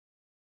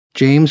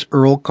James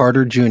Earl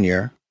Carter,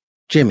 Jr.,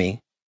 Jimmy,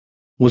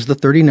 was the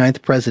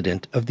 39th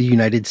President of the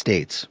United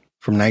States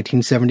from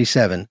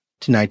 1977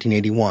 to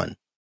 1981.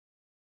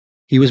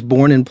 He was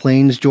born in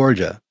Plains,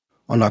 Georgia,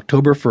 on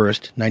October 1,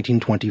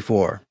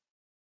 1924.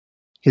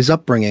 His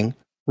upbringing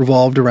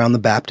revolved around the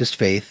Baptist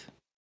faith,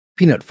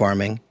 peanut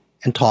farming,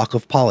 and talk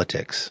of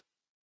politics.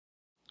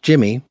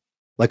 Jimmy,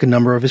 like a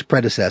number of his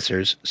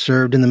predecessors,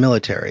 served in the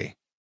military.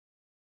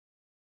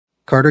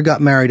 Carter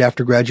got married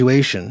after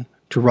graduation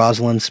to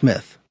Rosalind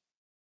Smith.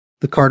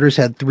 The Carters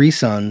had 3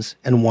 sons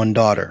and 1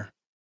 daughter: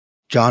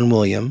 John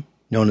William,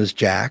 known as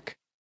Jack;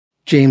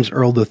 James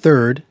Earl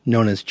III,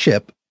 known as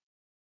Chip;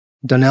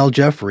 Donnell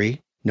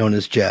Jeffrey, known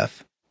as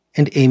Jeff;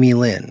 and Amy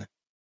Lynn.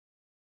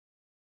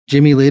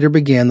 Jimmy later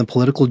began the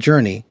political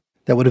journey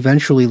that would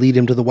eventually lead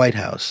him to the White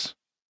House.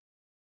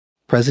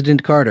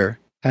 President Carter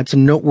had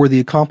some noteworthy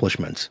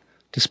accomplishments,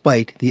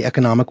 despite the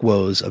economic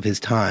woes of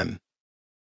his time.